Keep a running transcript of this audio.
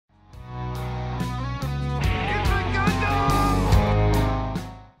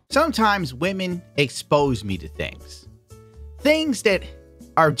Sometimes women expose me to things. Things that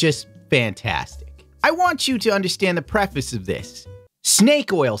are just fantastic. I want you to understand the preface of this.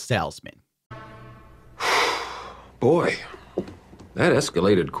 Snake Oil Salesman. Boy, that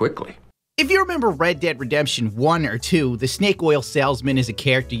escalated quickly. If you remember Red Dead Redemption 1 or 2, the Snake Oil Salesman is a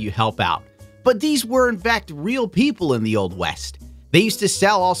character you help out. But these were in fact real people in the Old West. They used to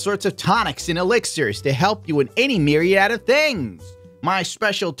sell all sorts of tonics and elixirs to help you in any myriad of things. My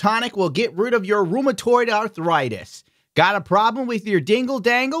special tonic will get rid of your rheumatoid arthritis. Got a problem with your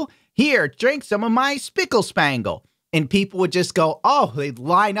dingle-dangle? Here, drink some of my spickle-spangle. And people would just go, oh, they'd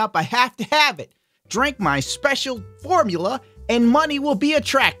line up, I have to have it. Drink my special formula and money will be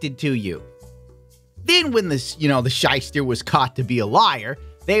attracted to you. Then when the shyster was caught to be a liar,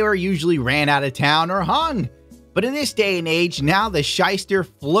 they were usually ran out of town or hung. But in this day and age, now the shyster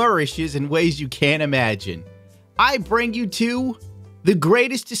flourishes in ways you can't imagine. I bring you to the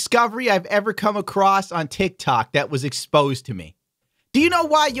greatest discovery I've ever come across on TikTok that was exposed to me. Do you know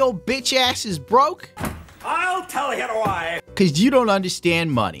why your bitch ass is broke? I'll tell you why. Because you don't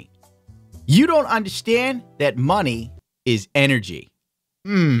understand money. You don't understand that money is energy.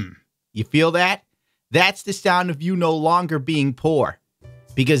 You feel that? That's the sound of you no longer being poor.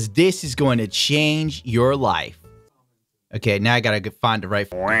 Because this is going to change your life. Okay, now I gotta find the right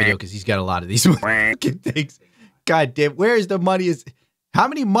video because he's got a lot of these fucking things. God damn, where is the money? How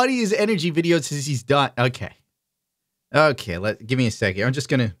many money is energy videos has he's done? Okay. Okay, give me a second. I'm just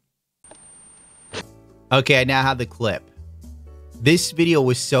gonna... Okay, I now have the clip. This video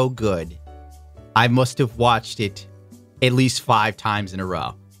was so good, I must have watched it at least 5 times in a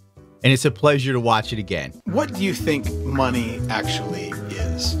row. And it's a pleasure to watch it again. What do you think money actually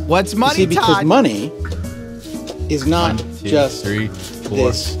is? What's money, See, because Todd? money is not 1, 2, just 3, 4,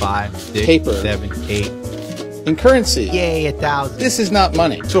 this 5, 6, paper 7, 8. in currency. Yay, 1,000. This is not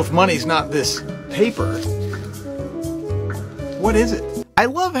money. So if money's not this paper, what is it? I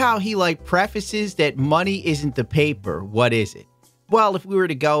love how he prefaces that money isn't the paper. What is it? Well, if we were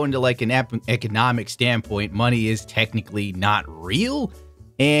to go into an economic standpoint, money is technically not real.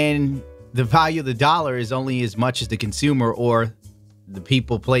 And the value of the dollar is only as much as the consumer or the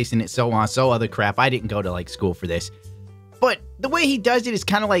people placing it, so on, so other crap. I didn't go to school for this. But the way he does it is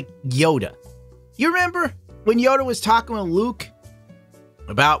kind of like Yoda. You remember when Yoda was talking with Luke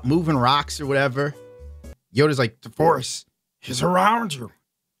about moving rocks or whatever? Yoda's like, the force is around you.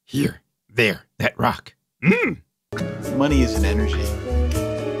 Here, there, that rock. Money is an energy.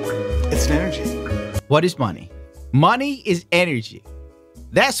 It's an energy. What is money? Money is energy.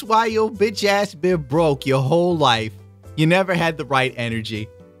 That's why your bitch ass been broke your whole life. You never had the right energy.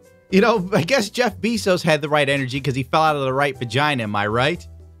 You know, I guess Jeff Bezos had the right energy because he fell out of the right vagina, am I right?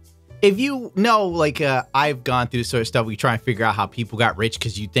 If you know, I've gone through this sort of stuff, we try and figure out how people got rich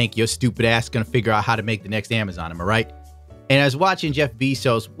because you think your stupid ass gonna figure out how to make the next Amazon, am I right? And I was watching Jeff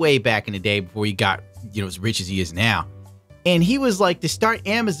Bezos way back in the day before he got, as rich as he is now. And he was to start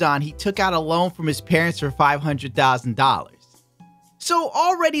Amazon, he took out a loan from his parents for $500,000. So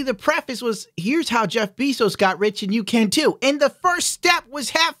already the preface was, here's how Jeff Bezos got rich and you can too. And the first step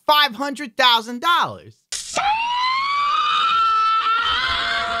was have $500,000.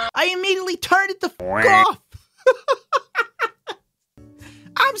 I immediately turned it the fuck off.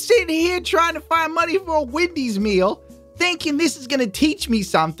 I'm sitting here trying to find money for a Wendy's meal, thinking this is going to teach me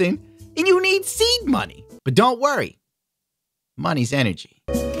something, and you need seed money. But don't worry, money's energy.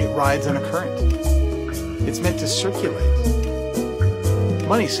 It rides on a current. It's meant to circulate.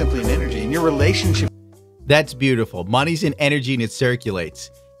 Money's simply an energy, and your relationship... That's beautiful. Money's an energy and it circulates.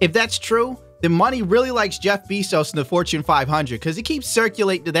 If that's true, then money really likes Jeff Bezos and the Fortune 500 because it keeps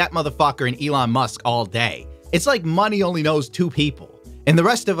circulating to that motherfucker and Elon Musk all day. It's like money only knows 2 people, and the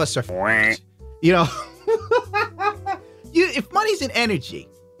rest of us are f***ed. You know? If money's an energy,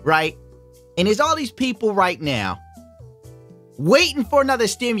 right? And there's all these people right now waiting for another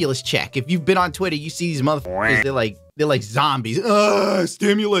stimulus check. If you've been on Twitter, you see these motherfuckers, they're like zombies.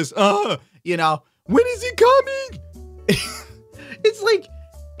 Stimulus, you know, when is it coming? It's like,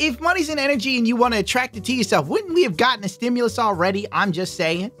 if money's an energy and you want to attract it to yourself, wouldn't we have gotten a stimulus already? I'm just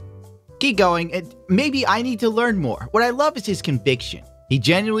saying. Keep going. Maybe I need to learn more. What I love is his conviction. He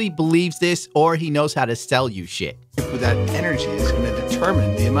genuinely believes this, or he knows how to sell you shit. That energy is going to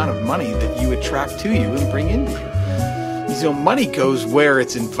determine the amount of money that you attract to you and bring into you. So money goes where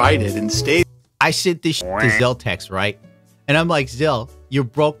it's invited and stays. I sent this shit to Ziltex, right? And I'm like, Zil, you're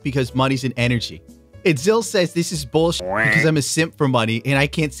broke because money's an energy. And Zil says this is bullshit because I'm a simp for money and I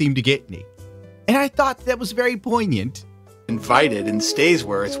can't seem to get any. And I thought that was very poignant. Invited and stays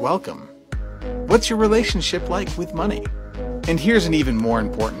where it's welcome. What's your relationship like with money? And here's an even more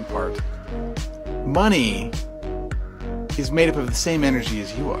important part. Money is made up of the same energy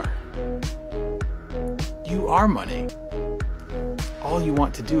as you are. You are money. All you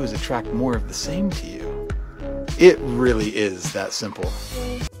want to do is attract more of the same to you. It really is that simple.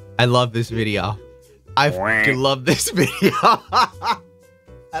 I love this video. I fucking love this video.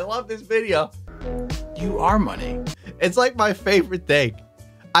 I love this video. You are money. It's like my favorite thing.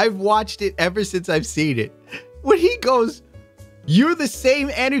 I've watched it ever since I've seen it. When he goes, you're the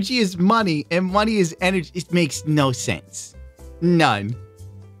same energy as money, and money is energy. It makes no sense. None.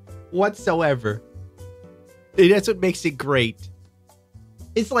 Whatsoever. And that's what makes it great.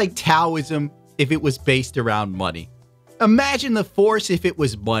 It's like Taoism if it was based around money. Imagine the Force if it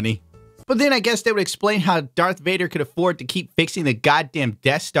was money. But then I guess that would explain how Darth Vader could afford to keep fixing the goddamn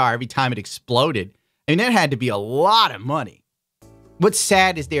Death Star every time it exploded. I mean, that had to be a lot of money. What's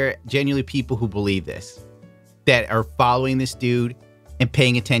sad is there are genuinely people who believe this, that are following this dude and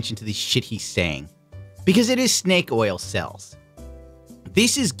paying attention to the shit he's saying. Because it is snake oil sales.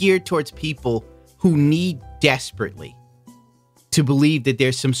 This is geared towards people who need desperately to believe that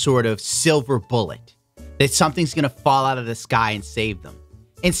there's some sort of silver bullet, that something's gonna fall out of the sky and save them.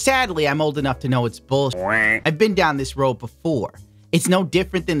 And sadly, I'm old enough to know it's bullshit. I've been down this road before. It's no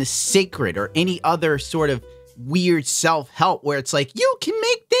different than The Secret or any other sort of weird self-help where it's like, you can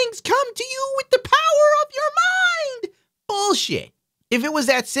make things come to you with the power of your mind. Bullshit. If it was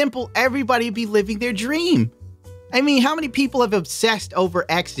that simple, everybody would be living their dream. I mean, how many people have obsessed over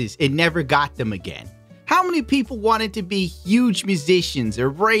exes and never got them again? How many people wanted to be huge musicians or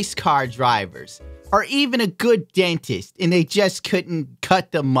race car drivers or even a good dentist and they just couldn't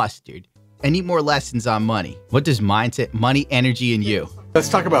cut the mustard? I need more lessons on money. What does mindset, money, energy, and you? Let's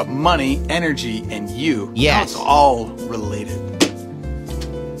talk about money, energy, and you. Yes. How it's all related.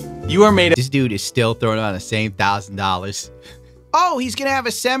 You are made of... This dude is still throwing on the same $1,000. Oh, he's gonna have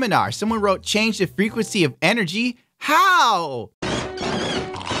a seminar. Someone wrote, change the frequency of energy. How?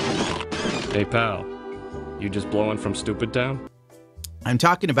 Hey pal, you just blowing from Stupid Town? I'm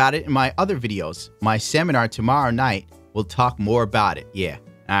talking about it in my other videos. My seminar tomorrow night will talk more about it. Yeah,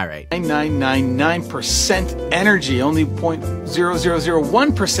 all right. 9999% energy, only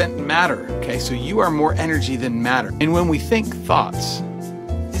 0.0001% matter. Okay, so you are more energy than matter. And when we think thoughts,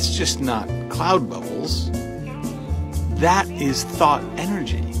 it's just not cloud bubbles. That is thought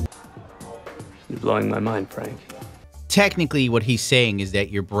energy. You're blowing my mind, Frank. Technically, what he's saying is that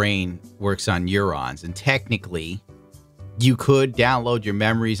your brain works on neurons, and technically, you could download your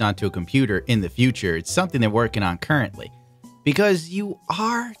memories onto a computer in the future. It's something they're working on currently. Because you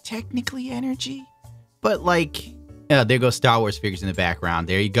are technically energy. But like, oh, there goes Star Wars figures in the background.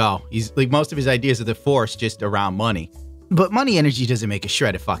 There you go. He's like, most of his ideas of the Force just around money. But money energy doesn't make a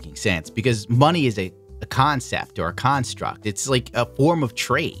shred of fucking sense because money is a concept or a construct. It's like a form of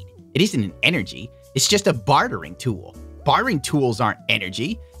trade. It isn't an energy. It's just a bartering tool. Bartering tools aren't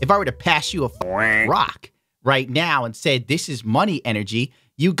energy. If I were to pass you a rock right now and said, this is money energy,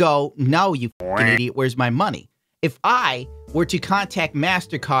 you go, no, you fucking idiot, where's my money? If I were to contact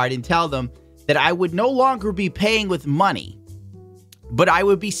MasterCard and tell them that I would no longer be paying with money, but I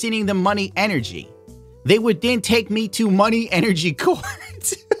would be sending them money energy, they would then take me to money energy court.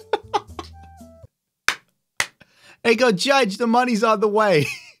 They go, Judge, the money's on the way.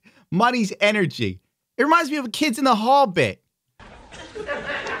 Money's energy. It reminds me of a Kids in the Hall bit.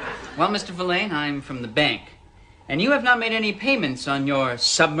 Well, Mr. Verlaine, I'm from the bank, and you have not made any payments on your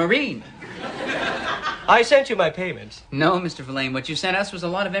submarine. I sent you my payments. No, Mr. Verlaine, what you sent us was a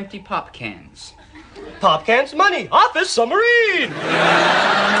lot of empty pop cans. Pop cans, money, office, submarine!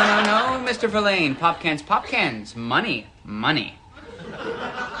 No, Mr. Verlaine. Pop cans, money, money.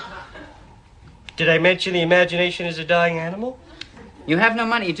 Did I mention the imagination is a dying animal? You have no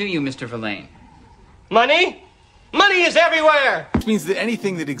money, do you, Mr. Verlaine? Money? Money is everywhere! Which means that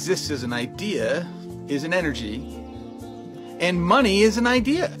anything that exists as an idea is an energy, and money is an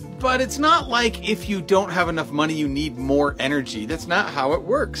idea. But it's not like if you don't have enough money, you need more energy. That's not how it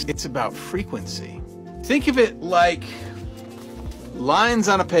works. It's about frequency. Think of it like lines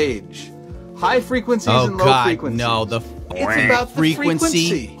on a page. High frequencies and low frequencies. No, it's about the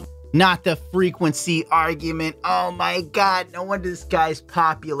frequency. Not the frequency argument. Oh my God, no wonder this guy's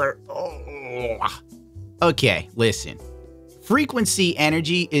popular. Oh. Okay, listen. Frequency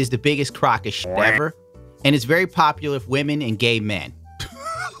energy is the biggest crock of shit ever, and it's very popular with women and gay men.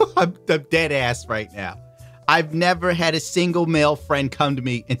 I'm dead ass right now. I've never had a single male friend come to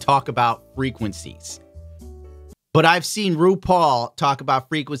me and talk about frequencies. But I've seen RuPaul talk about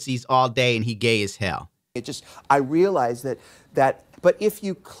frequencies all day, and he gay as hell. I realize that, but if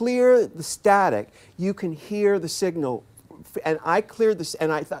you clear the static, you can hear the signal and I cleared this,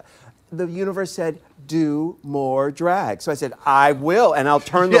 and I thought, the universe said, do more drag. So I said, I will, and I'll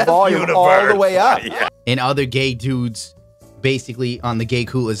turn the volume all the way up. Yeah. And other gay dudes basically on the gay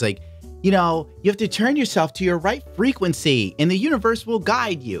cool is like, you know, you have to turn yourself to your right frequency and the universe will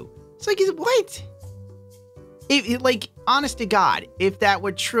guide you. It's like, what? Like, honest to God, if that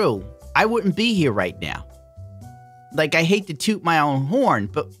were true, I wouldn't be here right now. Like, I hate to toot my own horn,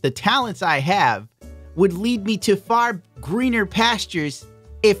 but the talents I have would lead me to far greener pastures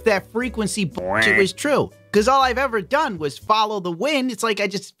if that frequency bullshit was true. Because all I've ever done was follow the wind. It's like I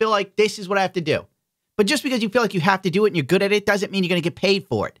just feel like this is what I have to do. But just because you feel like you have to do it and you're good at it doesn't mean you're going to get paid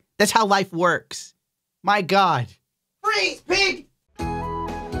for it. That's how life works. My God. Freeze, pig!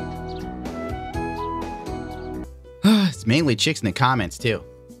 It's mainly chicks in the comments, too.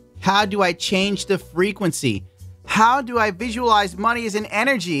 How do I change the frequency? How do I visualize money as an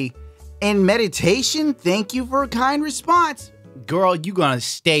energy? In meditation, thank you for a kind response. Girl, you gonna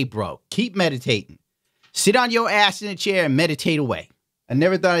stay broke. Keep meditating. Sit on your ass in a chair and meditate away. I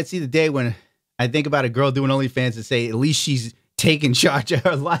never thought I'd see the day when I think about a girl doing OnlyFans and say, at least she's taking charge of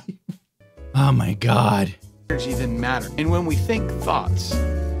her life. Oh my God. Energy than matter. And when we think thoughts,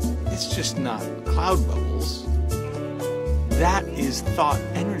 it's just not cloud bubbles. That is thought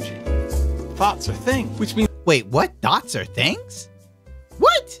energy. Thoughts are things, which means... Wait, what? Thoughts are things?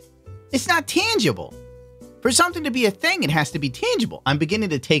 What? It's not tangible. For something to be a thing, it has to be tangible. I'm beginning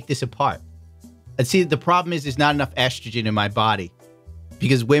to take this apart. And see, the problem is there's not enough estrogen in my body.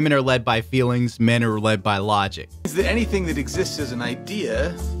 Because women are led by feelings, men are led by logic. That anything that exists as an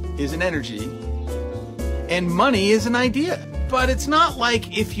idea is an energy, and money is an idea. But it's not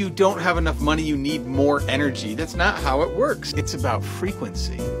like if you don't have enough money, you need more energy. That's not how it works. It's about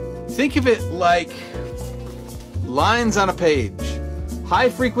frequency. Think of it like lines on a page. High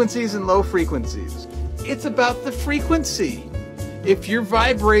frequencies and low frequencies. It's about the frequency. If your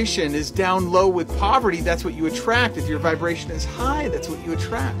vibration is down low with poverty, that's what you attract. If your vibration is high, that's what you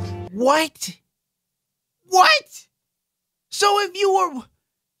attract. What? What? So if you were...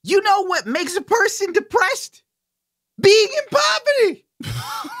 You know what makes a person depressed? Being in poverty!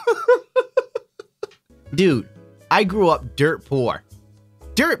 Dude, I grew up dirt poor.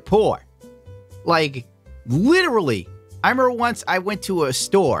 Dirt poor. Like, literally. I remember once I went to a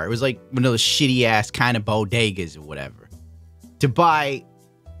store. It was like one of those shitty-ass kind of bodegas or whatever. To buy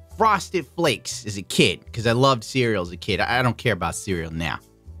Frosted Flakes as a kid. Because I loved cereal as a kid. I don't care about cereal now.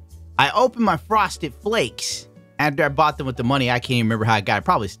 I opened my Frosted Flakes. After I bought them with the money, I can't even remember how I got it. I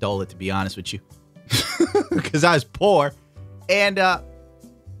probably stole it, to be honest with you. Because I was poor. And the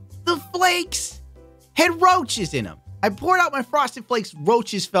flakes had roaches in them. I poured out my Frosted Flakes.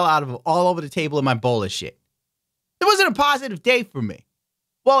 Roaches fell out of them all over the table in my bowl of shit. It wasn't a positive day for me.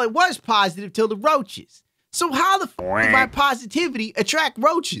 Well, it was positive till the roaches. So how the fuck did my positivity attract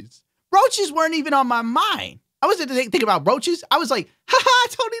roaches? Roaches weren't even on my mind. I wasn't thinking about roaches. I was like, haha,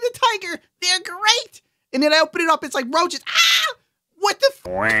 Tony the Tiger. They're great. And then I open it up. It's like roaches. Ah! What the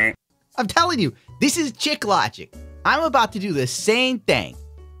fuck? I'm telling you, this is chick logic. I'm about to do the same thing.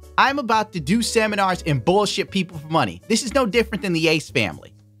 I'm about to do seminars and bullshit people for money. This is no different than the Ace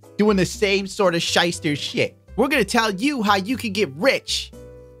family. Doing the same sort of shyster shit. We're going to tell you how you can get rich.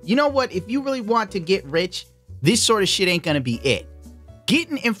 You know what? If you really want to get rich, this sort of shit ain't going to be it.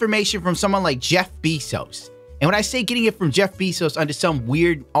 Getting information from someone like Jeff Bezos. And when I say getting it from Jeff Bezos under some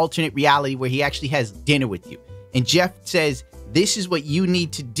weird alternate reality where he actually has dinner with you. And Jeff says, this is what you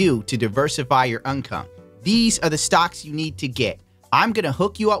need to do to diversify your income. These are the stocks you need to get. I'm going to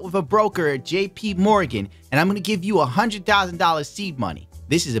hook you up with a broker at JP Morgan, and I'm going to give you $100,000 seed money.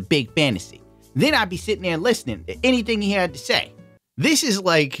 This is a big fantasy. Then I'd be sitting there listening to anything he had to say. This is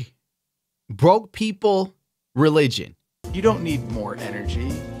like broke people religion. You don't need more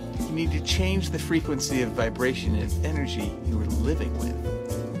energy. You need to change the frequency of vibration and energy you are living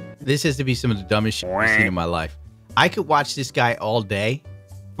with. This has to be some of the dumbest shit I've seen in my life. I could watch this guy all day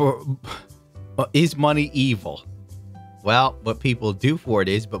for... Is money evil? Well, what people do for it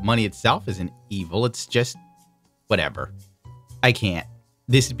is, but money itself isn't evil. It's just whatever. I can't.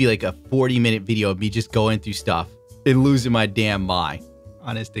 This would be like a 40-minute video of me just going through stuff and losing my damn mind.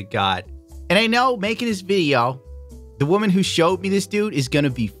 Honest to God. And I know making this video, the woman who showed me this dude is going to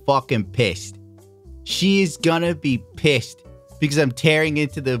be fucking pissed. She is going to be pissed because I'm tearing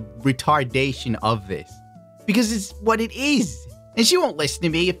into the retardation of this. Because it's what it is. And she won't listen to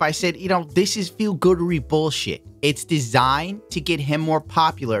me if I said, you know, this is feel-goodery bullshit. It's designed to get him more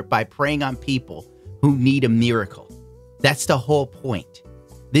popular by preying on people who need a miracle. That's the whole point.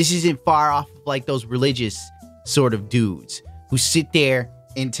 This isn't far off of like those religious sort of dudes who sit there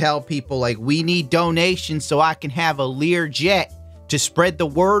and tell people, like, we need donations so I can have a Learjet to spread the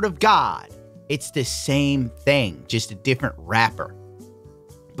word of God. It's the same thing, just a different rapper.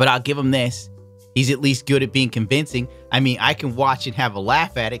 But I'll give him this. He's at least good at being convincing. I mean, I can watch and have a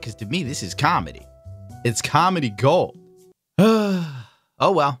laugh at it because to me, this is comedy. It's comedy gold. Oh,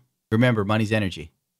 well. Remember, money's energy.